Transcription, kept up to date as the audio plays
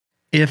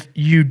If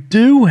you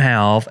do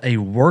have a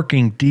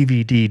working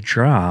DVD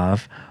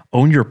drive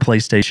on your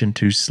PlayStation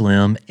 2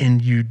 Slim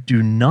and you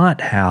do not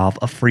have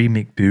a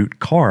FreeMCBoot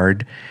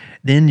card,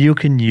 then you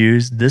can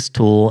use this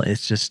tool.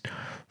 It's just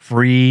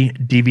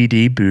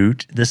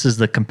FreeDVDBoot. This is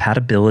the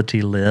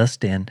compatibility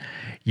list, and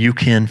you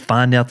can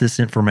find out this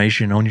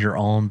information on your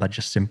own by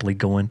just simply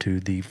going to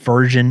the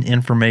version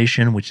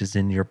information, which is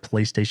in your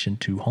PlayStation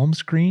 2 home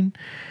screen,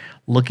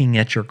 looking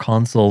at your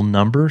console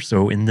number.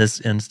 So in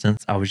this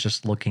instance, I was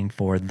just looking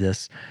for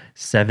this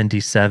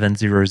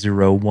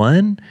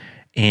 77001,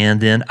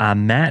 and then I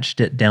matched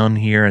it down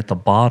here at the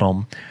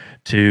bottom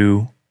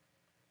to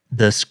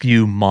the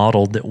SKU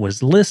model that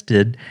was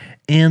listed,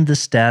 and the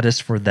status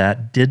for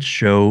that did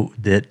show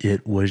that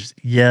it was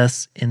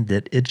yes and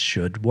that it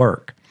should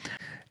work.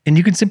 And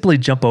you can simply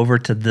jump over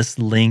to this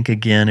link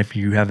again if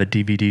you have a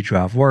DVD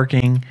drive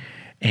working,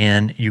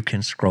 and you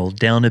can scroll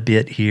down a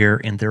bit here,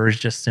 and there is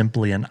just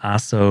simply an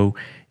ISO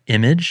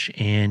image,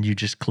 and you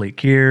just click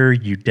here,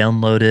 you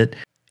download it.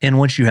 And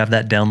once you have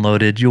that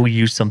downloaded, you'll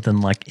use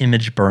something like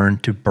Image Burn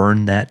to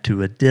burn that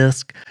to a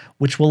disk,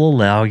 which will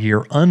allow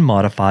your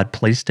unmodified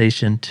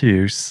PlayStation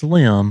 2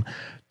 Slim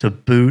to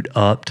boot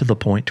up to the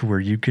point to where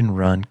you can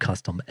run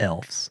custom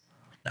ELFs.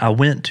 I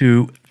went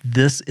to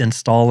this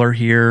installer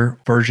here,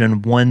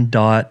 version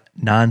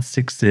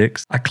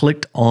 1.966. I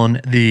clicked on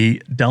the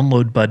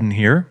download button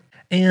here,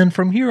 and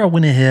from here I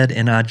went ahead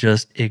and I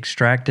just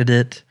extracted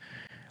it.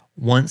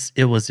 Once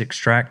it was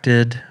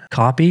extracted,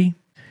 copy,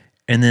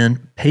 and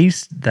then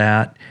paste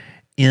that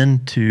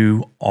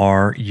into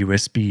our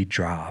USB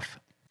drive.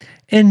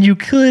 And you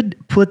could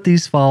put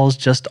these files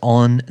just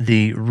on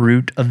the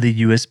root of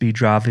the USB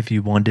drive if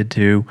you wanted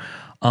to.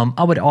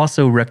 I would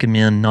also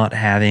recommend not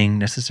having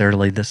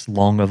necessarily this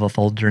long of a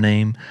folder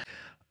name.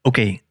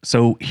 Okay,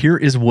 so here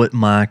is what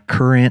my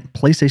current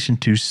PlayStation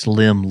 2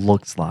 Slim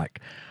looks like.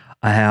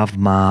 I have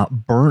my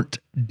burnt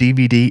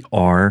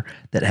DVD-R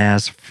that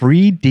has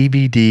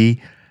FreeDVDBoot.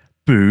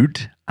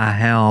 I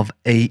have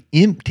a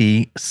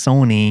empty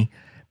Sony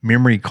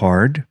memory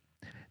card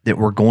that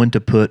we're going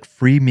to put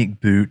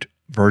FreeMCBoot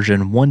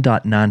version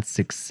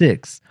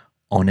 1.966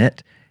 on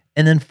it.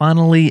 And then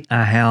finally,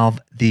 I have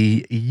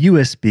the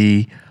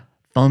USB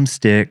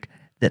thumbstick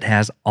that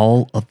has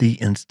all of the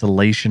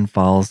installation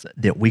files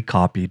that we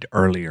copied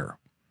earlier.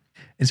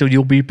 And so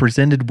you'll be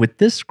presented with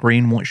this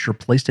screen once your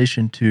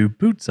PlayStation 2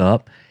 boots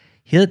up.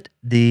 Hit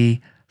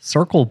the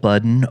circle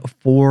button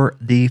for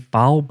the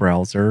file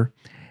browser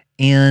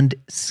and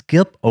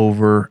skip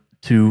over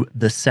to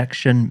the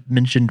section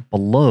mentioned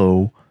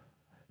below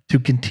to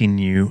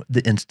continue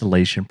the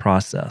installation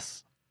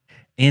process.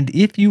 And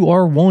if you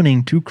are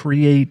wanting to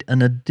create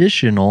an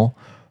additional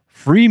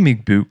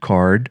FreeMCBoot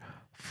card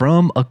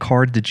from a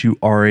card that you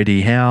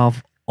already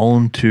have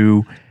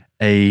onto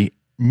a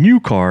new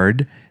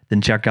card,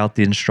 then check out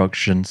the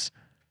instructions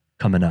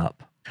coming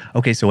up.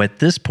 Okay, so at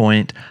this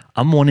point,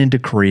 I'm wanting to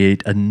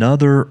create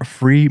another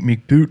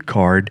FreeMCBoot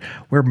card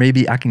where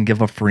maybe I can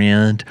give a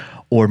friend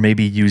or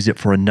maybe use it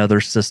for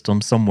another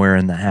system somewhere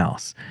in the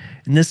house.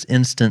 In this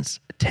instance,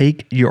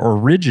 take your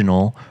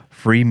original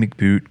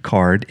FreeMCBoot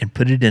card and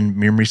put it in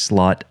memory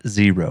slot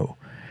 0.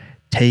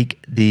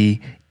 Take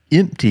the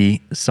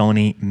empty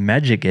Sony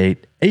Magic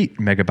 8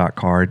 8MB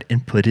card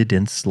and put it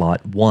in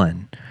slot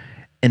 1.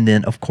 And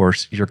then, of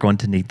course, you're going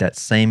to need that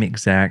same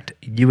exact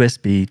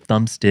USB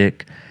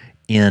thumbstick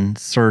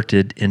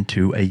inserted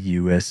into a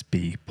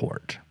USB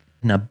port.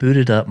 And I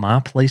booted up my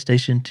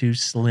PlayStation 2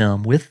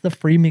 Slim with the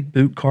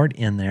FreeMCBoot card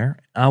in there.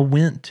 I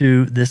went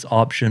to this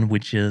option,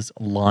 which is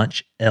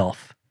Launch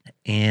ELF,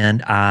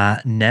 and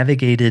I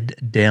navigated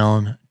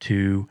down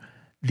to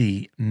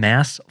the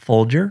mass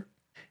folder,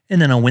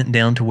 and then I went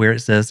down to where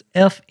it says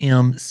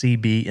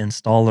FMCB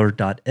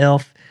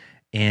installer.elf,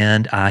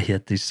 and I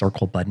hit the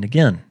circle button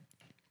again.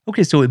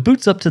 Okay, so it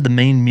boots up to the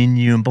main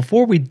menu, and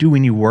before we do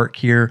any work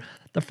here,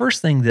 the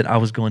first thing that I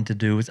was going to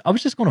do is I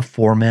was just going to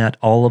format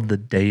all of the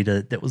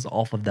data that was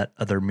off of that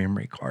other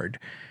memory card.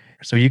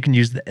 So you can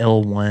use the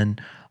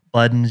L1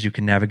 buttons, you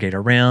can navigate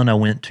around. I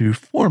went to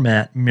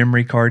Format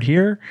Memory Card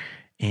here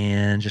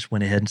and just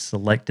went ahead and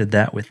selected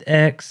that with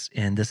X,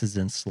 and this is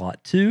in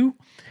slot 2.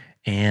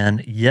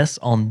 And yes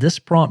on this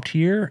prompt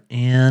here,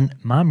 and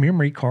my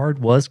memory card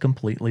was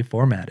completely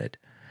formatted.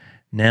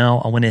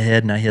 Now I went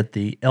ahead and I hit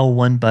the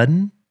L1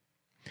 button,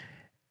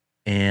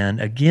 and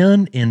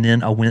again, and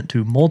then I went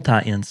to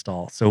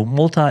multi-install. So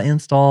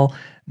multi-install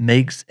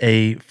makes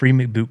a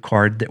FreeMCBoot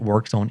card that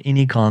works on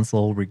any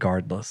console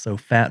regardless. So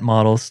fat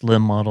models,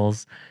 slim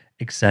models,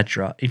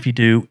 etc. If you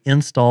do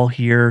install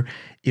here,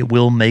 it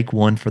will make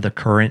one for the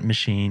current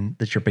machine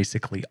that you're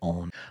basically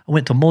on. I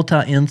went to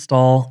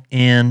multi-install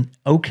and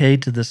okay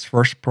to this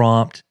first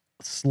prompt,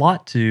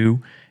 slot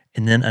 2,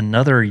 and then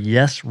another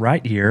yes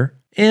right here.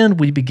 And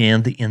we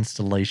began the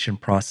installation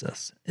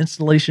process.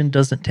 Installation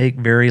doesn't take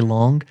very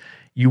long.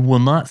 You will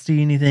not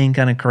see anything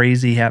kind of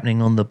crazy happening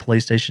on the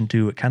PlayStation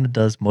 2. It kind of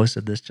does most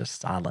of this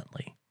just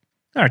silently.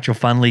 All right, you'll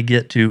finally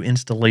get to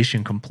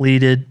installation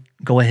completed.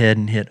 Go ahead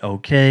and hit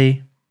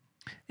OK.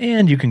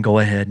 And you can go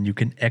ahead and you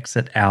can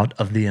exit out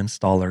of the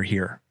installer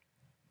here.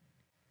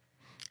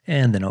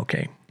 and then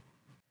OK.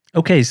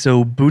 Okay,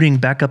 so booting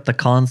back up the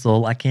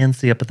console, I can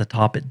see up at the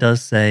top it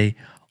does say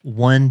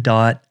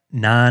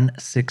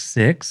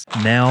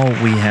 1.966. Now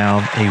we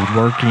have a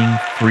working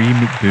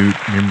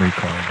FreeMCBoot memory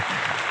card.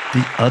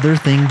 The other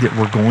thing that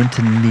we're going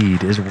to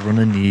need is we're going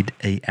to need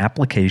an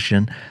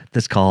application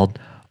that's called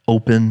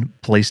Open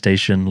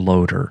PlayStation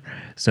Loader.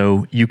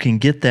 So you can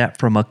get that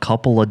from a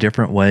couple of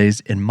different ways.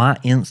 In my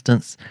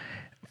instance,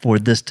 for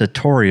this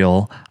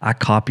tutorial, I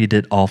copied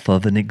it off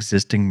of an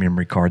existing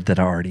memory card that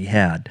I already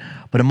had.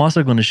 But I'm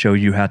also going to show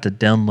you how to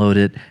download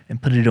it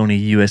and put it on a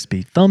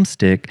USB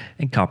thumbstick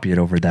and copy it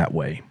over that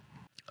way.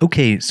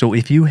 Okay, so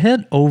if you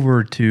head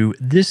over to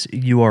this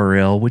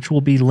URL, which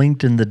will be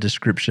linked in the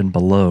description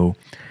below,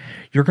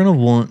 you're going to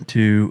want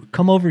to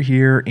come over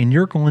here and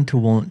you're going to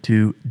want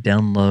to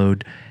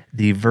download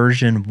the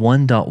version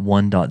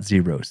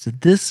 1.1.0. So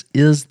this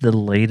is the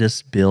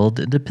latest build,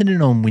 and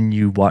depending on when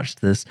you watch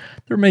this,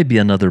 there may be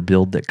another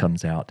build that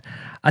comes out.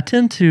 I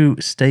tend to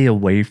stay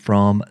away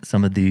from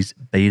some of these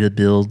beta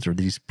builds or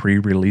these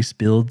pre-release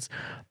builds,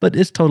 but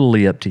it's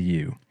totally up to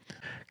you.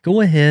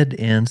 Go ahead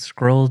and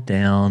scroll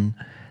down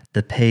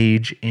the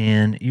page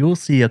and you'll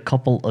see a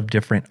couple of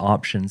different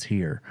options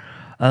here.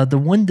 The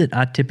one that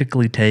I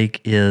typically take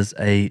is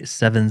a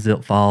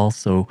 7-zip file.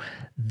 So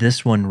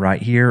this one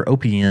right here,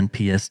 OPN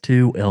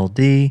PS2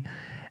 LD,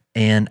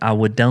 and I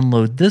would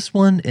download this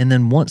one. And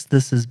then once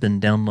this has been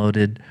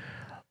downloaded,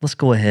 let's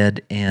go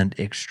ahead and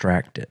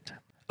extract it.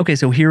 Okay,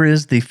 so here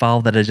is the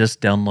file that I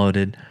just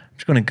downloaded. I'm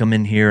just going to come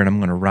in here and I'm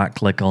going to right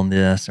click on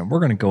this and we're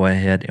going to go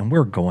ahead and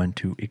we're going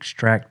to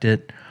extract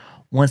it.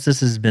 Once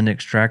this has been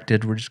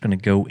extracted, we're just going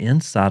to go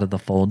inside of the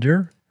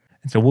folder.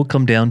 And so we'll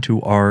come down to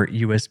our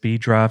USB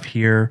drive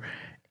here,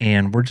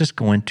 and we're just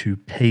going to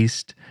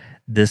paste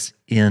this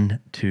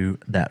into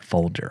that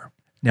folder.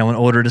 Now, in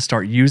order to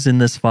start using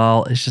this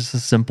file, it's just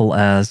as simple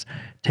as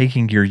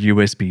taking your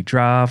USB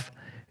drive,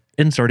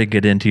 inserting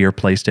it into your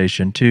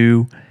PlayStation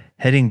 2,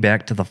 heading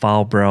back to the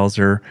file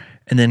browser,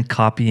 and then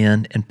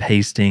copying and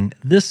pasting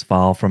this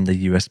file from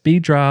the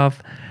USB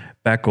drive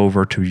back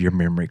over to your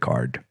memory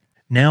card.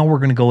 Now we're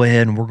going to go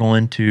ahead and we're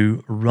going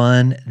to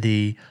run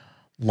the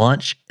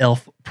Launch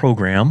Elf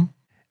program,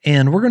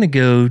 and we're going to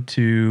go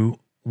to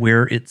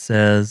where it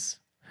says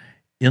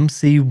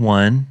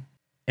MC1,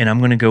 and I'm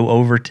going to go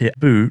over to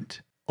Boot,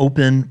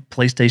 Open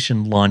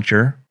PlayStation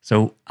Launcher.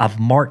 So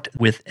I've marked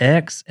with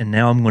X, and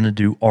now I'm going to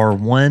do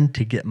R1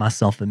 to get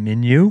myself a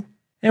menu,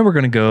 and we're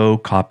going to go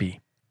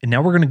copy. And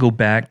now we're going to go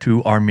back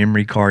to our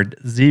memory card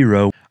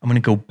 0. I'm going to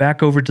go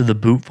back over to the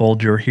boot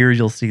folder. Here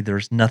you'll see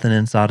there's nothing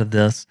inside of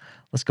this.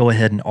 Let's go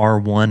ahead and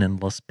R1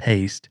 and let's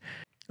paste.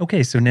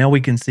 Okay, so now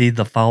we can see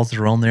the files that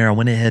are on there. I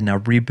went ahead and I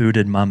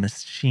rebooted my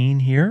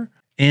machine here.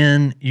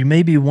 And you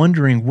may be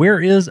wondering,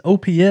 where is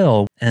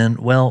OPL? And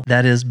well,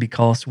 that is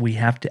because we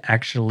have to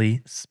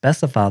actually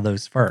specify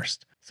those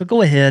first. So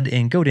go ahead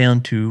and go down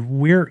to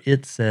where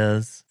it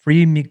says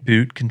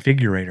FreeMCBoot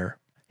Configurator.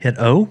 Hit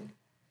O,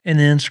 and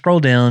then scroll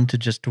down to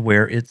just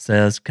where it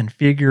says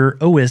Configure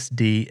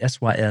OSD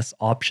SYS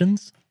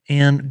Options.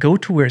 And go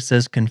to where it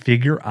says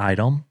Configure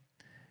Item.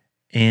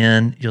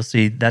 And you'll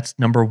see that's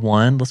number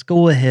 1. Let's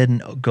go ahead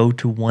and go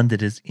to one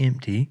that is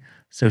empty.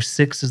 So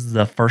 6 is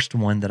the first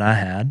one that I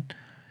had.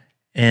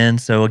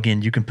 And so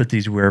again, you can put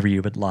these wherever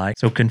you would like.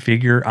 So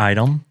configure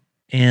item.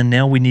 And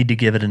now we need to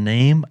give it a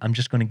name. I'm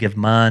just going to give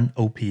mine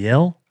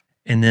OPL.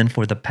 And then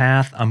for the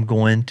path, I'm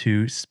going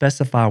to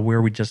specify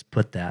where we just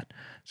put that.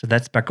 So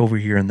that's back over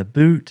here in the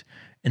boot.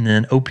 And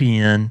then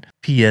OPN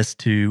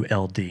PS2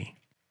 LD.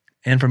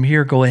 And from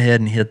here, go ahead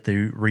and hit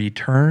the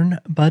return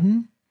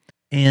button.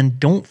 And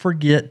don't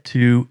forget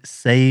to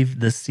save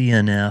the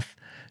CNF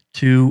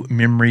to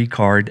memory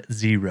card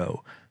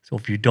 0. So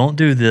if you don't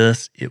do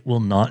this, it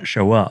will not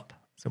show up.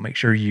 So make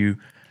sure you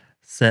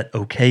set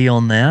OK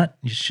on that.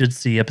 You should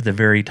see up at the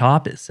very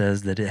top, it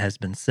says that it has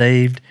been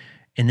saved.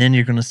 And then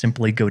you're going to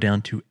simply go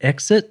down to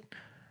exit.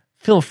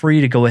 Feel free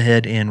to go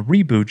ahead and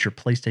reboot your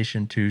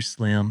PlayStation 2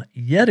 Slim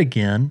yet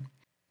again.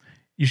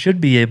 You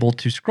should be able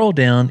to scroll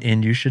down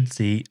and you should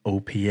see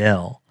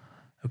OPL.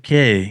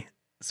 Okay.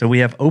 So we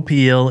have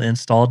OPL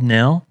installed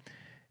now,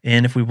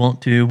 and if we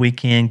want to, we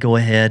can go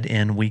ahead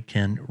and we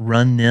can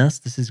run this.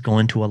 This is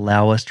going to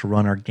allow us to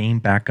run our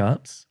game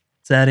backups,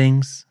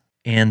 settings,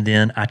 and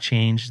then I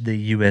changed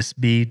the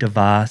USB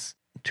device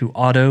to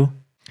auto,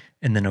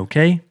 and then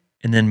OK,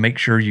 and then make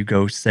sure you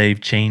go save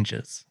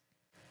changes.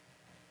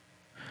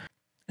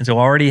 And so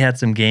I already had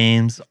some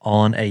games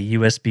on a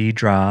USB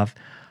drive.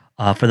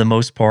 For the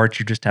most part,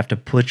 you just have to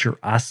put your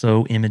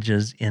ISO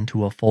images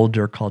into a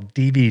folder called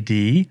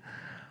DVD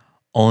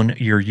on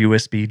your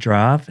USB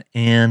drive,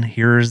 and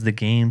here's the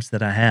games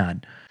that I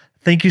had.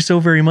 Thank you so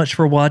very much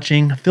for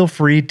watching. Feel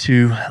free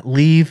to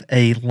leave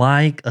a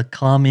like, a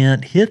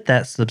comment, hit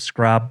that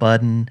subscribe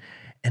button,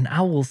 and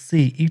I will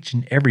see each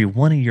and every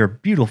one of your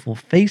beautiful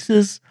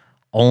faces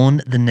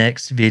on the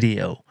next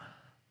video.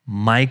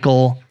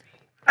 Michael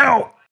out.